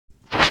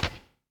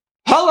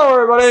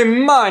everybody,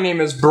 my name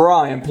is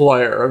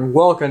BrianPlayer, and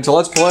welcome to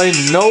Let's Play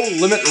No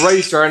Limit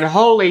Racer, and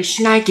holy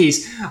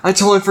shnikes, I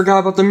totally forgot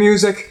about the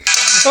music.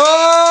 Oh,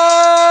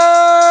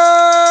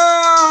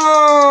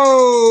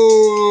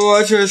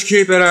 let's just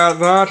keep it at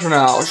that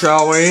now,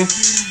 shall we?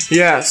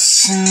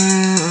 Yes.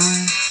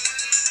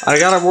 I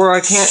gotta where I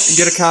can't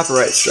get a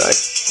copyright strike.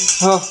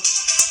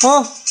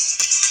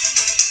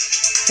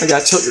 I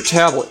gotta tilt your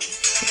tablet.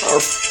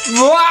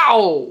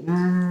 Wow!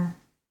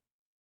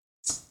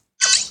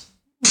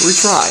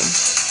 Retry.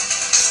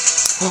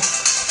 Oh.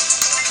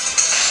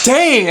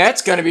 Dang,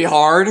 that's gonna be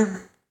hard.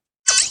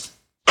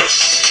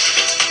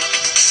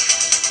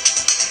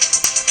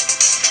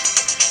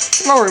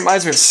 Somehow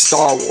reminds me of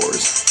Star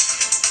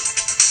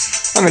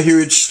Wars. I'm a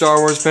huge Star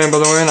Wars fan, by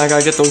the way, and I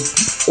gotta get those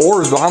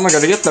orbs, but how am I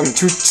gonna get them? I'm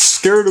too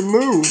scared to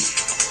move.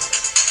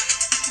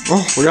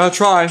 Oh, we gotta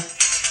try.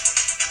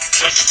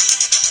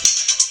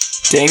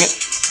 Dang it.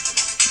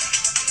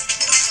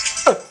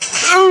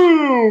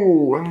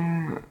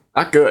 Ooh!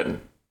 Not good.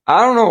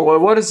 I don't know,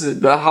 what is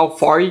it, how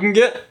far you can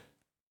get?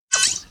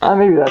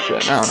 Maybe that's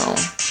it, I don't know.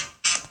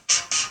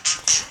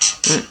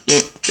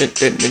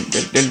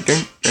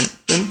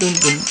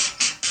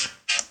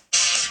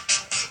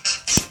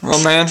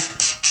 Oh man.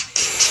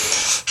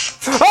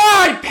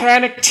 I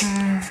panicked!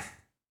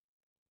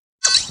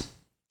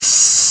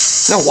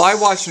 Now why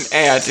watch an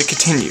ad to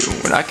continue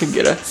when I could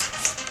get a...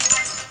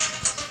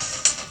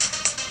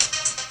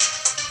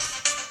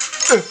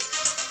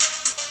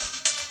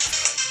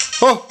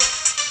 Oh!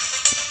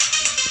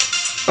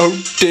 Oh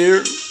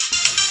dear.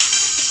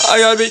 I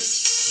gotta be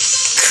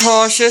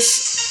cautious.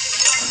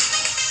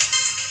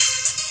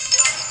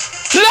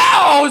 No!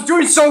 I was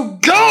doing so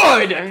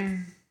good!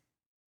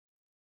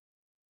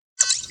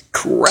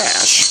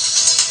 Crash.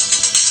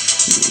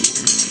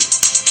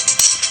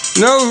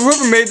 No,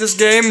 whoever made this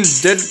game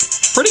did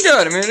pretty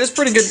good. I mean, it is a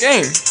pretty good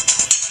game.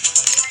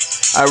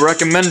 I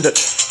recommend it.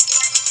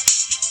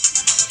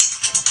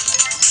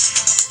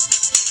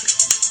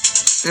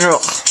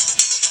 Ugh.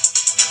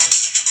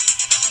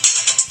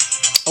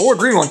 Oh, a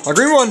green one. A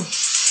green one!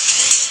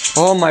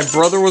 Oh, my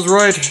brother was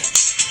right.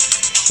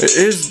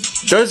 It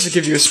does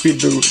give you a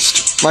speed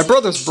boost. My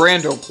brother's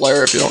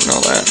BrianPlayer, if you don't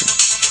know that.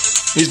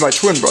 He's my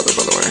twin brother,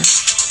 by the way.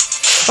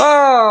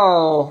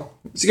 Oh!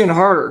 It's getting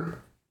harder.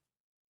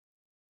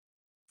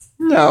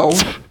 No.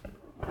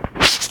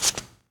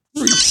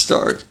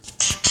 Restart.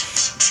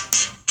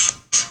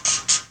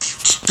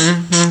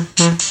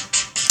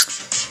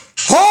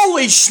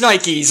 Holy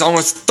shnikes!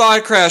 Almost thought I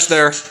crashed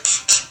there.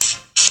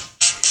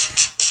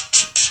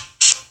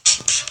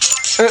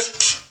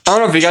 I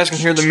don't know if you guys can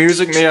hear the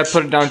music. Maybe I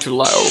put it down too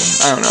low.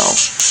 I don't know.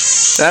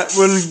 That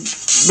wouldn't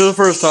be the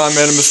first time I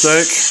made a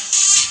mistake.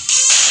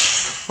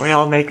 We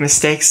all make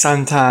mistakes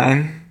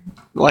sometime.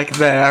 Like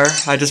there.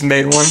 I just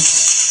made one.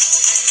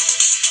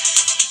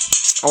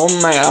 Oh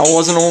man, I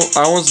wasn't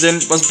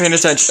paying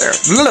attention there.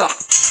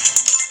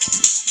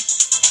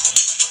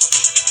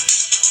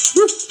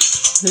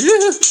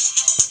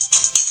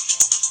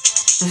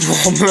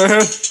 Oh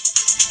man.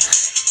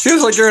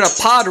 Feels like you're in a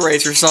pod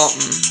race or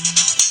something.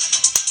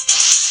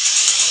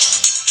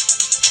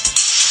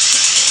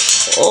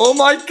 Oh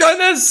my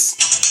goodness!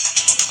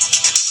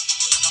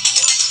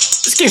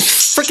 This game's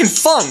freaking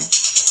fun!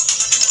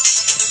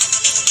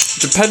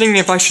 Depending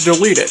if I should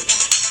delete it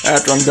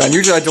after I'm done.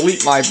 Usually I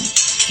delete my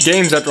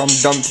games after I'm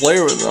done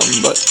playing with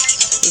them, but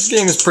this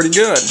game is pretty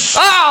good.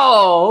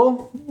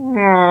 Oh!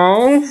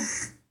 Oh.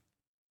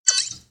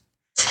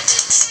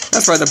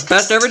 That's probably the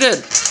best I ever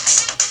did.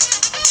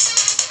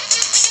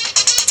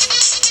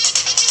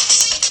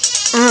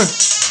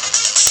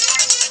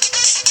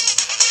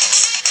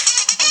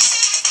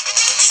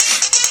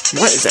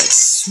 What is that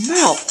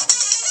smell?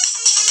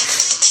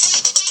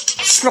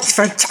 It smells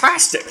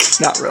fantastic.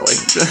 Not really.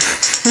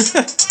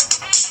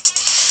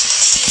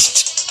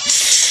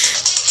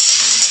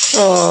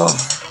 Oh.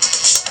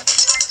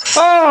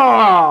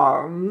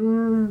 Oh.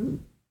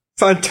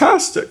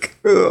 Fantastic.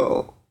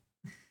 Oh.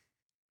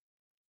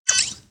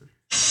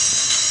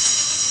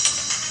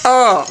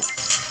 Oh.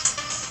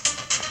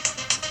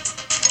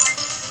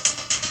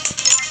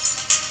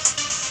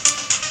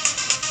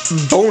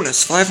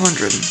 Bonus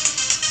 500.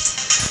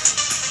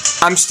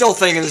 I'm still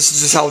thinking this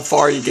is just how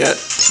far you get.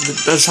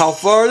 That's how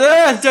far.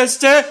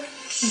 Just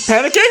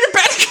panicking.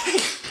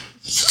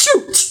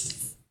 Shoot.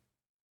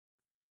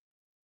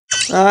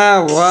 Well,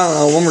 I don't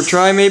know. One more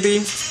try,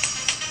 maybe.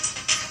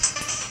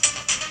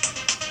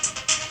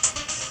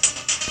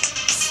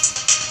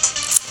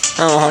 I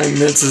don't know how many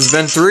minutes it's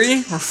been.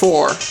 3 or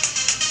 4 or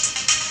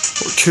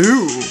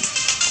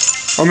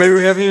 2, or maybe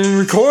we haven't even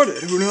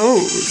recorded. Who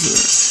knows?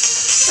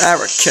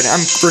 We're kidding.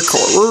 I'm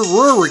recording.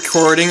 We're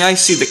recording. I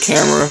see the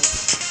camera.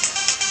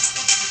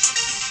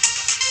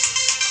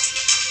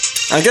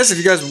 I guess if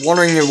you guys are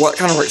wondering what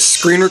kind of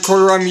screen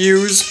recorder I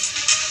use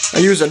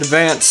an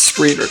advanced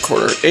screen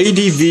recorder.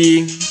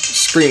 ADV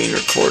screen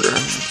recorder, I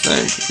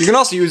think. You can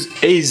also use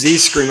AZ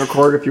screen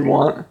recorder if you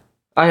want.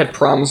 I had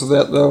problems with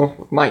that, though.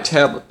 With my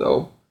tablet,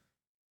 though.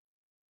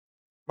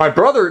 My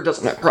brother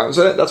doesn't have problems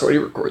with it. That's what he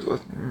records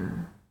with.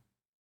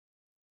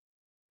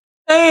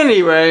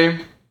 Anyway.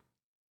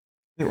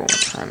 One more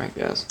time, I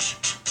guess.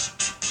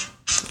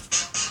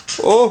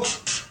 Oh,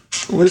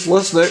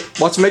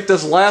 let's make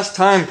this last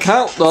time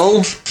count,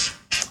 though.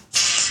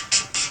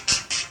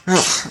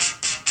 Ugh.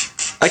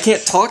 I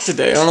can't talk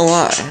today. I don't know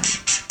why.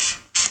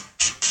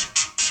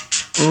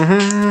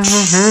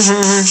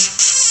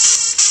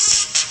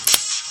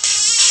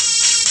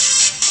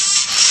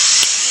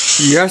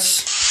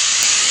 Yes.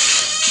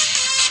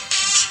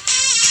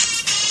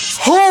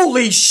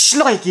 Holy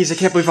shnikes! I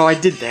can't believe how I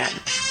did that.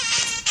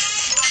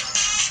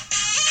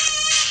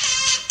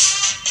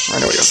 I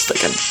know what you're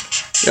thinking.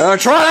 You're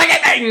trying to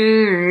get me!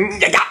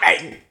 You got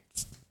me!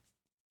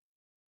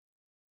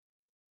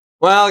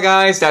 Well,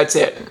 guys, that's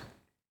it.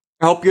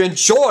 I hope you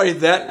enjoyed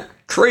that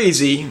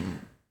crazy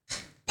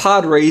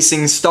pod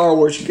racing Star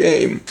Wars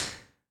game.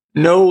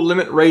 No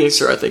Limit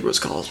Racer, I think it was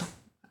called.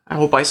 I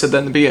hope I said that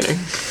in the beginning.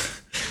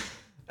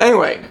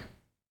 Anyway,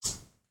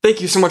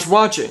 thank you so much for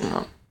watching.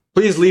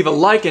 Please leave a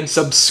like and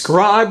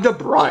subscribe to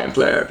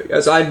BrianPlayer,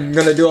 because I'm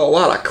gonna do a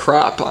lot of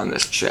crap on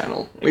this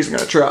channel. At least I'm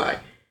gonna try.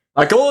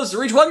 My goal is to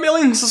reach 1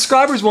 million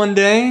subscribers one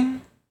day.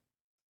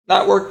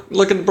 Not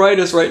looking the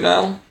brightest right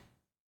now.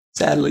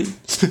 Sadly.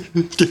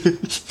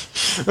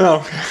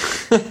 Oh.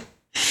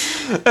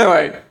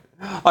 Anyway,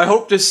 I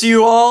hope to see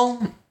you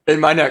all in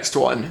my next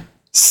one.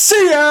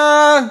 See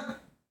ya!